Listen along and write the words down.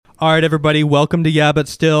All right, everybody, welcome to Yeah But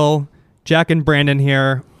Still. Jack and Brandon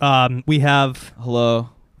here. We have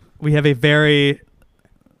a very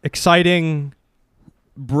exciting,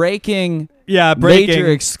 breaking, breaking,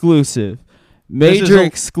 major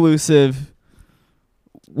exclusive.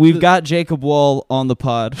 We've got Jacob Wall on the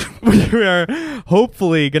pod. We are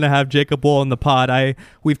hopefully gonna have Jacob Wall on the pod.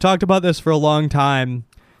 We've talked about this for a long time,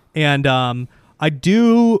 and I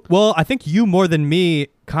think you more than me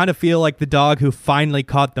kind of feel like the dog who finally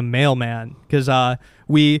caught the mailman, because I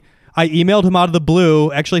emailed him out of the blue.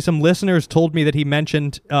 Actually, some listeners told me that he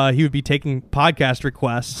mentioned he would be taking podcast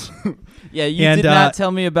requests. Yeah, you did not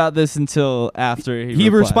tell me about this until after he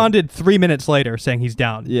responded 3 minutes later saying he's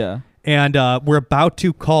down. Yeah. And we're about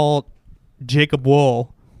to call Jacob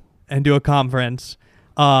Wool and do a conference.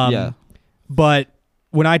 But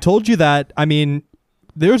when I told you that, I mean,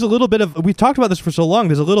 there's a little bit of, we've talked about this for so long,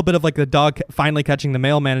 there's a little bit of like the dog finally catching the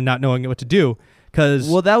mailman and not knowing what to do.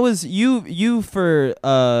 Well, that was you for,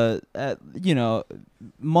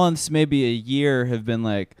 months, maybe a year, have been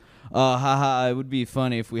like, it would be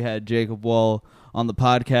funny if we had Jacob Wall on the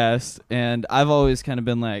podcast. And I've always kind of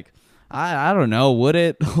been like, I don't know, would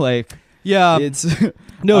it? Like, yeah, it's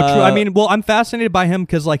no, true. I mean, well, I'm fascinated by him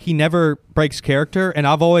because like he never breaks character, and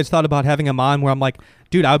I've always thought about having him on where I'm like,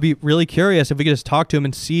 dude, I'd be really curious if we could just talk to him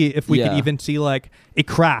and see if we could even see like a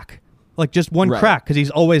crack, like just one crack, because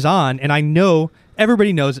he's always on, and I know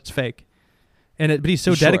everybody knows it's fake, but he's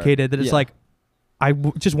so dedicated that it's like I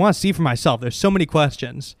just want to see for myself. There's so many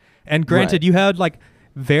questions, and granted, you had like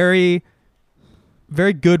very,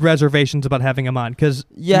 very good reservations about having him on, because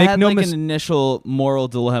an initial moral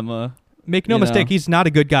dilemma. Make no mistake, he's not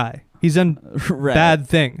a good guy. He's done bad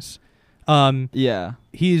things.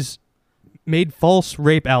 He's made false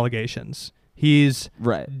rape allegations. He's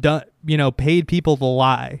done, paid people to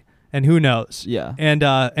lie, and who knows? Yeah.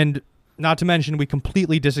 And not to mention, we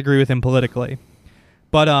completely disagree with him politically.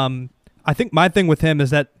 But I think my thing with him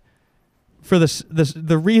is that for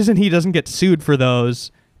the reason he doesn't get sued for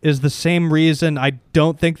those is the same reason I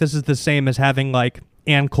don't think this is the same as having like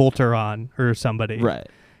Ann Coulter on or somebody. Right.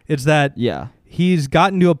 It's that he's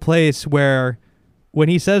gotten to a place where when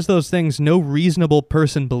he says those things, no reasonable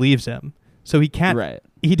person believes him. So he can't. Right.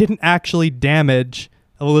 He didn't actually damage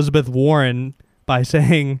Elizabeth Warren by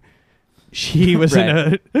saying she was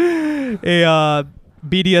in a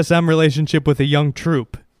BDSM relationship with a young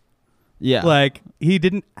troop. Yeah. Like, he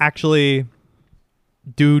didn't actually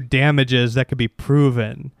do damages that could be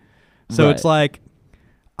proven. So it's like,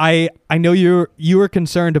 I know you were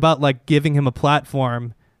concerned about like giving him a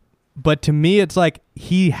platform, but to me it's like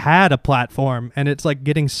he had a platform, and it's like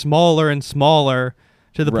getting smaller and smaller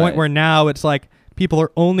to the point where now it's like people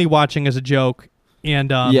are only watching as a joke,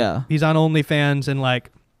 and he's on OnlyFans, and like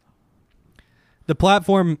the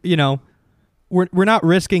platform, we're not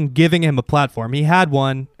risking giving him a platform. He had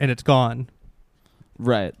one and it's gone.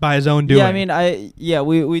 Right. By his own doing. Yeah, I mean,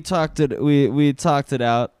 we talked it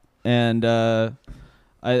out, and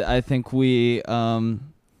I think we've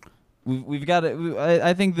got it.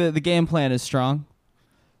 I think the game plan is strong.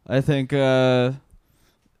 I think I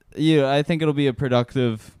think it'll be a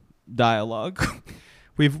productive dialogue.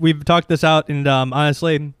 We've talked this out, and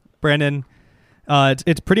honestly, Brandon,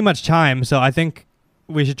 it's pretty much time. So I think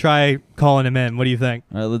we should try calling him in. What do you think?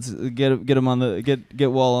 All right, let's get him on the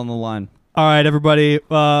get Wall on the line. All right, everybody.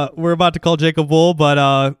 We're about to call Jacob Wool,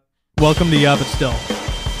 but welcome to Yeah But Still.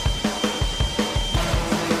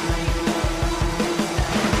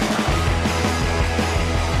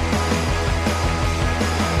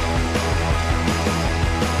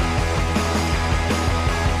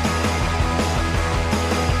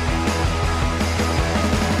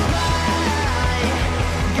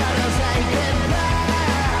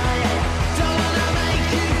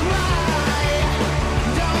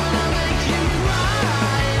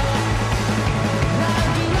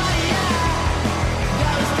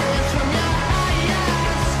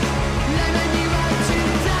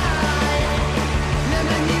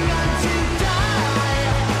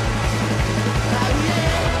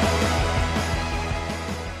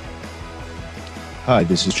 Hi,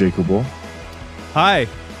 this is Jacob Wall. Hi.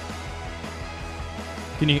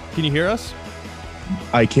 Can you hear us?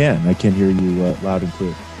 I can hear you loud and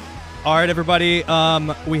clear. All right, everybody.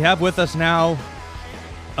 We have with us now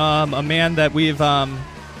a man that we've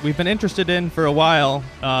been interested in for a while,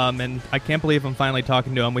 and I can't believe I'm finally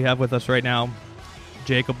talking to him. We have with us right now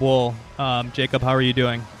Jacob Wool. Jacob, how are you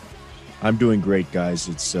doing? I'm doing great, guys.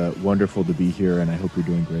 It's wonderful to be here, and I hope you're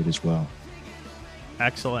doing great as well.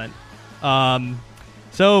 Excellent.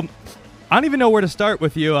 So I don't even know where to start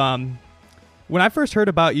with you. When I first heard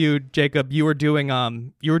about you, Jacob, you were doing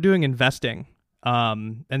investing.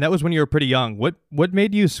 and that was when you were pretty young. What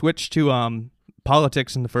made you switch to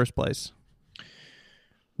politics in the first place?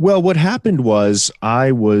 Well, what happened was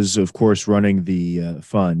I was, of course, running the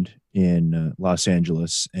fund in Los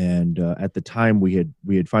Angeles, and at the time we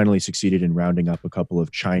had finally succeeded in rounding up a couple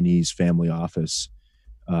of Chinese family office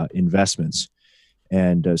investments,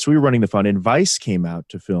 and so we were running the fund. And Vice came out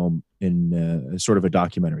to film in sort of a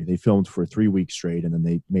documentary. They filmed for 3 weeks straight, and then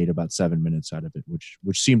they made about 7 minutes out of it, which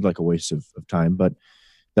seemed like a waste of time, but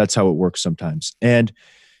that's how it works sometimes. And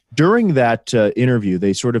during that interview,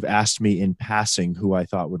 they sort of asked me in passing who I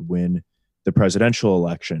thought would win the presidential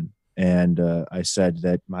election. And I said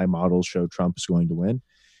that my models show Trump is going to win.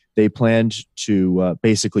 They planned to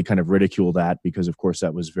basically kind of ridicule that because, of course,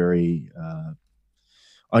 that was very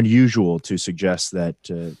unusual to suggest that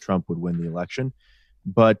Trump would win the election.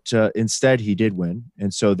 But instead, he did win.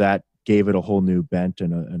 And so that gave it a whole new bent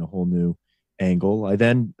and a whole new angle. I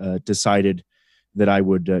then decided that I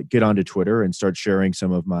would get onto Twitter and start sharing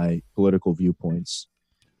some of my political viewpoints.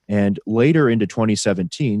 And later into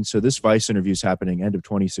 2017, so this Vice interview is happening end of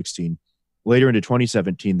 2016. Later into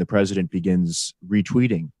 2017, the president begins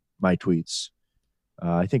retweeting my tweets,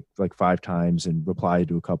 I think like 5 times, and replied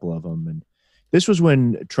to a couple of them. And this was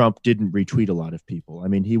when Trump didn't retweet a lot of people. I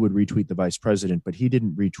mean, he would retweet the vice president, but he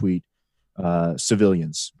didn't retweet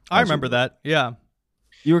civilians. I remember that. Yeah.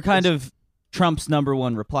 You were kind of Trump's number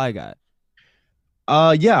one reply guy.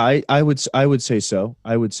 Yeah, I would say so.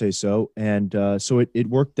 I would say so. And so it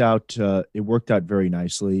worked out. It worked out very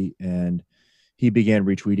nicely. And he began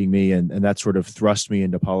retweeting me, and that sort of thrust me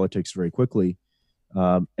into politics very quickly.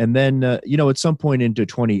 And then, at some point into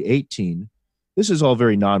 2018, this is all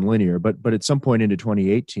very nonlinear, but at some point into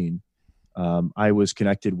 2018, I was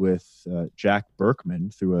connected with Jack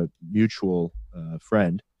Berkman through a mutual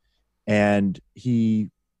friend, and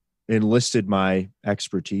he enlisted my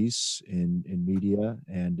expertise in media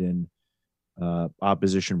and in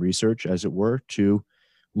opposition research, as it were, to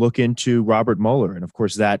look into Robert Mueller. And of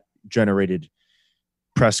course, that generated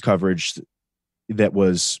press coverage that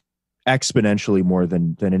was exponentially more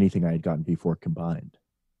than anything I had gotten before combined.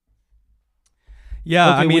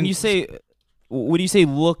 Yeah, okay, I mean, when you say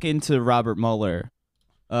look into Robert Mueller,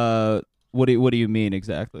 what do you mean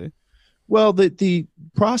exactly? Well, the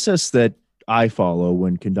process that I follow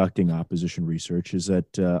when conducting opposition research is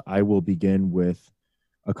that I will begin with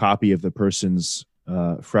a copy of the person's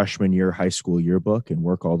freshman year high school yearbook and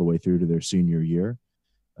work all the way through to their senior year,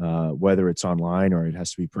 whether it's online or it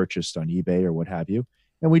has to be purchased on eBay or what have you.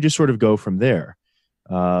 And we just sort of go from there.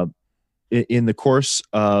 In the course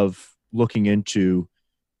of looking into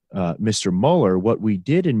Mr. Mueller, what we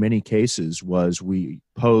did in many cases was we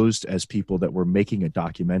posed as people that were making a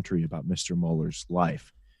documentary about Mr. Mueller's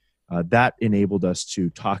life. That enabled us to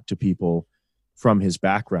talk to people from his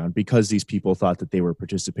background because these people thought that they were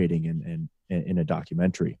participating in a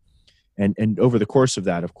documentary. And over the course of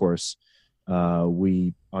that, of course,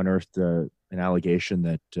 we unearthed an allegation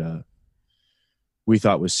that we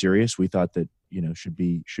thought was serious. We thought that should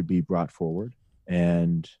be brought forward,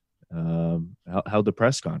 and held a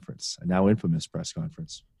press conference, a now infamous press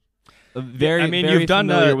conference. You've done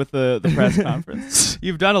familiar with the press conference.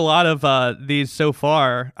 You've done a lot of these so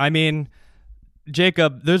far. I mean,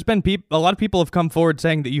 Jacob, there's been a lot of people have come forward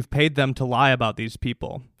saying that you've paid them to lie about these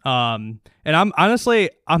people. And I'm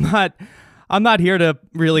not here to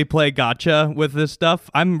really play gotcha with this stuff.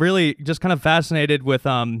 I'm really just kind of fascinated with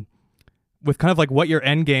kind of like what your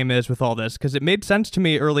end game is with all this, because it made sense to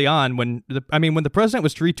me early on when the president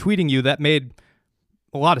was retweeting you. That made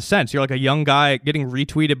a lot of sense. You're like a young guy getting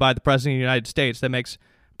retweeted by the president of the United States. That makes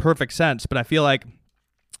perfect sense. But I feel like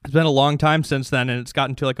it's been a long time since then, and it's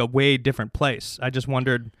gotten to like a way different place. I just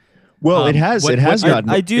wondered. Well, it has gotten.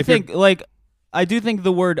 I do think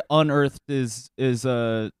the word unearthed is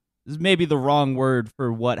maybe the wrong word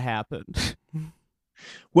for what happened.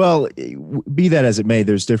 Well, be that as it may,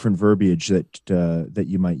 there's different verbiage that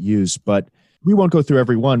you might use, but we won't go through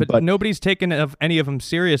every one. But nobody's taken any of them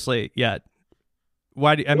seriously yet.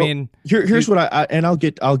 Why? Here's what I'll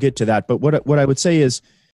get to that. But what I would say is